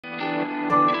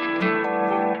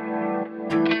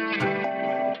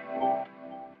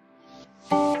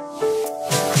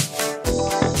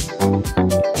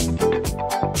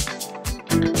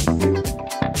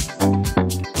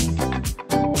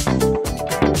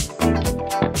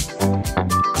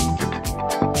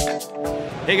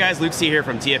Hey guys, Luke C here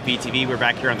from TFBTV. We're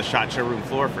back here on the SHOT Showroom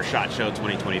floor for SHOT Show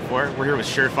 2024. We're here with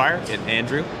SureFire and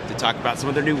Andrew to talk about some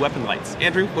of their new weapon lights.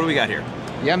 Andrew, what do we got here?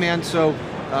 Yeah, man. So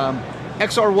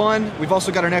XR1. We've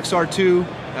also got an XR2.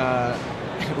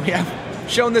 We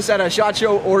have shown this at a SHOT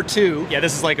Show or two. Yeah,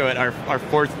 this is like our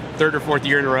third or fourth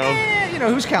year in a row. You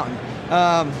know, who's counting?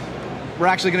 We're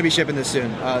actually going to be shipping this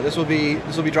soon. This will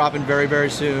be dropping very, very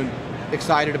soon.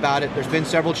 Excited about it. There's been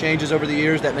several changes over the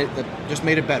years that just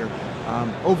made it better.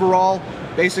 Overall,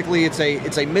 basically, it's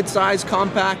a mid-size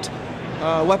compact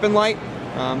weapon light,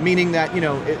 meaning that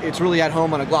it's really at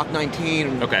home on a Glock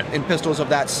 19 and pistols of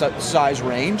that size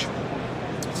range.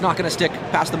 It's not going to stick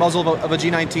past the muzzle of a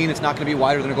G19. It's not going to be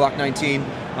wider than a Glock 19.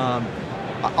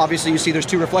 Obviously, you see there's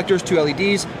two reflectors, two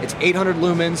LEDs. It's 800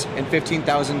 lumens and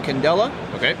 15,000 candela.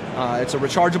 Okay. It's a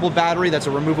rechargeable battery. That's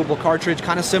a removable cartridge,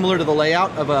 kind of similar to the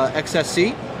layout of a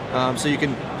XSC. So you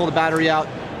can pull the battery out,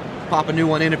 pop a new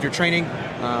one in if you're training.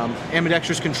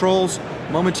 Ambidextrous controls,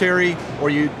 momentary, or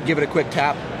you give it a quick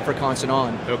tap for constant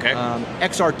on. Okay.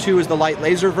 XR2 is the light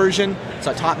laser version. It's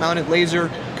a top-mounted laser.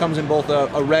 Comes in both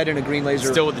a red and a green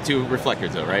laser. Still with the two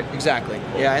reflectors though, right? Exactly.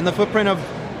 Yeah, and the footprint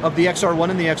of the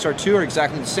XR1 and the XR2 are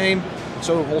exactly the same.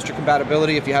 So holster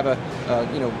compatibility. If you have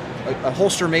a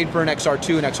holster made for an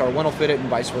XR2, an XR1 will fit it, and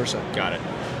vice versa. Got it.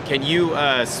 Can you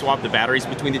swap the batteries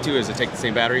between the two? Or does it take the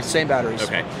same batteries? Same batteries.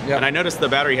 Okay. Yep. And I noticed the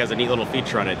battery has a neat little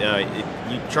feature on it.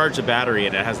 You charge the battery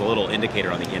and it has a little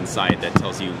indicator on the inside that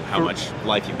tells you how much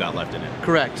life you've got left in it.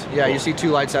 Correct. Yeah, cool. You see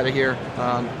two lights out of here.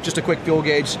 Just a quick fuel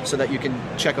gauge so that you can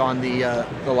check on the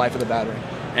life of the battery.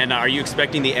 And are you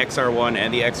expecting the XR1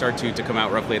 and the XR2 to come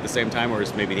out roughly at the same time, or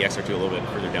is maybe the XR2 a little bit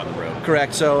further down the road?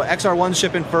 Correct. So XR1's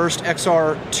shipping first,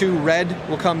 XR2 red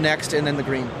will come next, and then the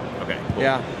green. Okay. Cool.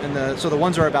 Yeah, and so the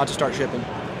ones are about to start shipping.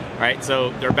 All right,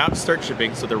 so they're about to start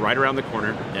shipping, so they're right around the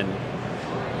corner, and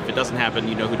if it doesn't happen,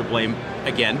 you know who to blame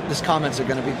again. These comments are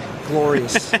going to be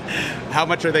glorious. How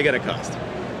much are they going to cost?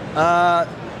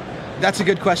 That's a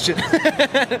good question.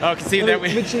 Oh, see that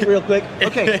Let me cheat real quick.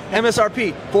 Okay,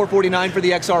 MSRP $449 for the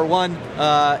XR1,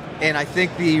 and I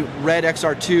think the red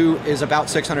XR2 is about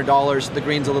 $600. The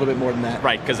green's a little bit more than that.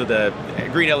 Right, because of the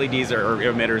green LEDs or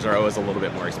emitters are always a little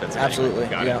bit more expensive. Absolutely.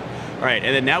 Got it. All right,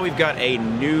 and then now we've got a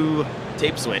new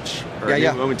tape switch, or a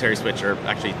new momentary switch, or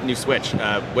actually new switch.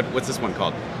 What's this one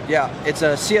called? Yeah, it's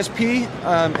a CSP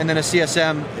and then a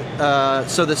CSM.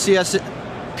 So the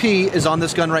CSP is on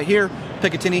this gun right here.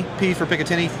 Picatinny, P for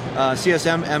Picatinny,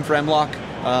 CSM, M for M-Lock.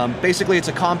 Basically, it's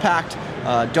a compact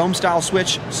dome-style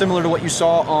switch, similar to what you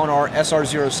saw on our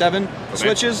SR07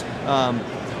 switches.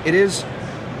 It is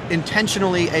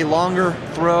intentionally a longer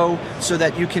throw so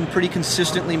that you can pretty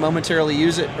consistently momentarily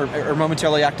use it or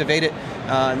momentarily activate it,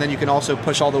 and then you can also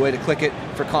push all the way to click it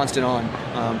for constant on.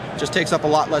 Just takes up a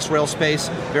lot less rail space,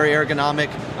 very ergonomic.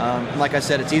 Like I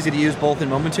said, it's easy to use both in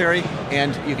momentary,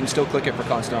 and you can still click it for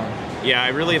constant on. Yeah, I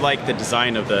really like the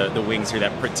design of the wings here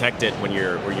that protect it when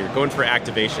you're going for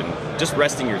activation. Just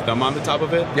resting your thumb on the top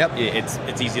of it,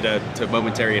 it's easy to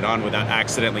momentary it on without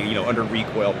accidentally, under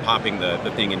recoil, popping the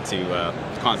thing into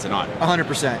constant on.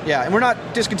 100%, yeah. And we're not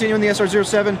discontinuing the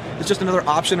SR07. It's just another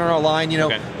option on our line.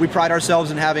 We pride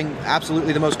ourselves in having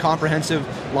absolutely the most comprehensive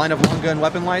line of long gun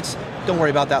weapon lights. Don't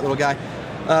worry about that, little guy.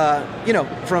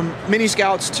 From mini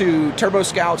scouts to turbo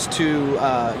scouts to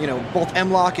both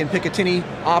M-Lock and Picatinny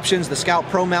options. The Scout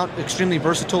Pro mount, extremely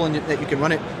versatile in that you can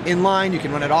run it inline, you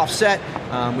can run it offset.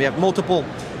 We have multiple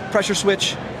pressure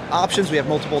switch options. We have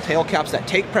multiple tail caps that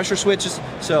take pressure switches.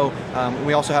 So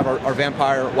we also have our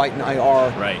Vampire White and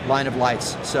IR line of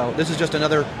lights. So this is just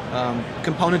another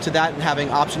component to that, and having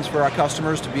options for our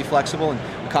customers to be flexible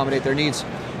and accommodate their needs.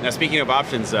 Now, speaking of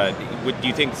options, do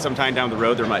you think sometime down the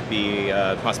road there might be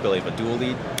a possibility of a dual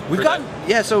lead?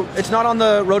 So it's not on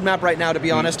the roadmap right now, to be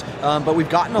honest, but we've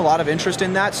gotten a lot of interest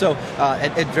in that, so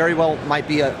it very well might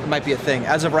be a thing.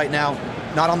 As of right now,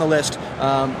 not on the list,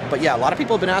 but yeah, a lot of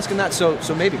people have been asking that, so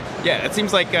maybe. Yeah, it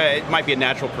seems like it might be a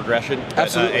natural progression,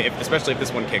 absolutely, especially if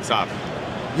this one kicks off.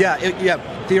 Yeah,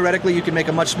 theoretically, you can make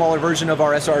a much smaller version of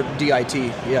our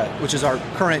SRDIT, which is our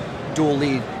current dual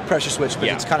lead pressure switch, but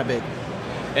it's kind of big.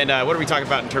 And what are we talking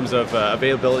about in terms of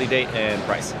availability date and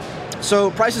price?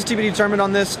 So price is to be determined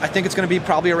on this. I think it's going to be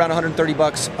probably around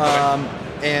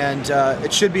 $130, and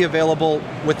it should be available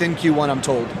within Q1, I'm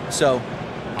told. So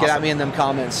get at me in them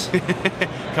comments.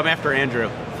 Come after Andrew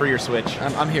for your switch.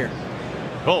 I'm here.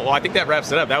 Cool. Well, I think that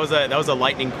wraps it up. That was a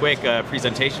lightning quick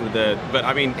presentation with but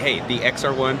I mean, hey, the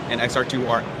XR1 and XR2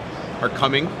 are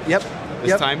coming.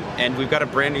 This time, and we've got a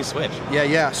brand new switch.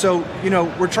 Yeah. So,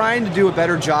 we're trying to do a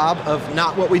better job of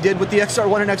not what we did with the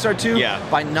XR1 and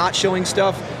XR2 by not showing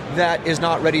stuff that is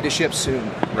not ready to ship soon.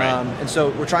 Right. And so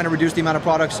we're trying to reduce the amount of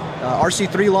products.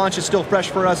 RC3 launch is still fresh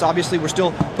for us. Obviously, we're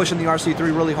still pushing the RC3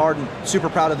 really hard and super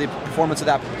proud of the performance of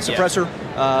that suppressor.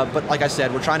 But like I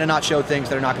said, we're trying to not show things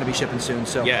that are not going to be shipping soon.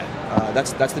 So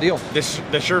that's the deal. The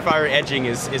SureFire edging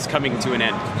is coming to an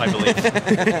end, I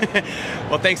believe.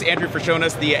 Well, thanks, Andrew, for showing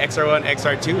us the XR1,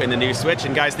 XR2, and the new Switch.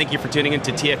 And guys, thank you for tuning in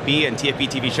to TFB and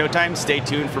TFBTV Showtime. Stay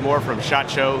tuned for more from SHOT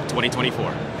Show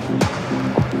 2024.